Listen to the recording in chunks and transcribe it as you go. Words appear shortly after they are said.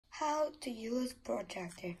to use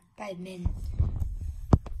protractor by Min.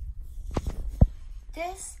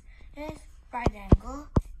 This is right angle.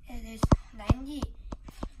 It is 90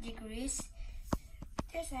 degrees.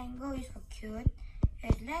 This angle is acute.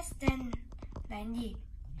 It's less than 90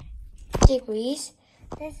 degrees.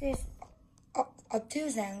 This is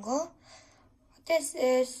obtuse angle. This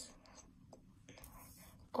is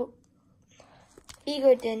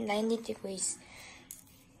bigger than 90 degrees.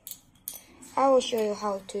 I will show you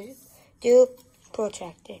how to do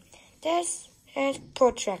protractor. This is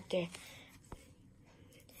protractor.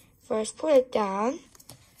 First put it down,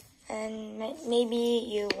 and maybe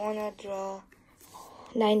you wanna draw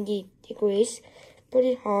 90 degrees. Put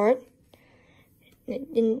it hard.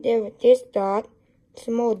 Then there with this dot,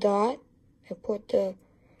 small dot, and put the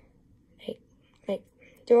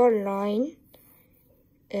draw a line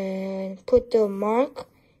and put the mark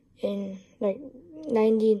in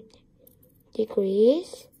 90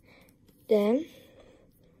 degrees. Then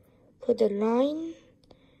put the line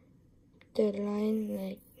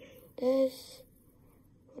like this.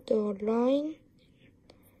 Put the line.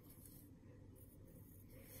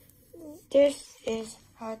 This is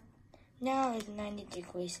how now is 90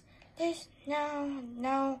 degrees. This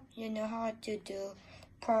now you know how to do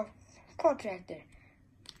protractor.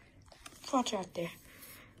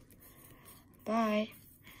 Bye.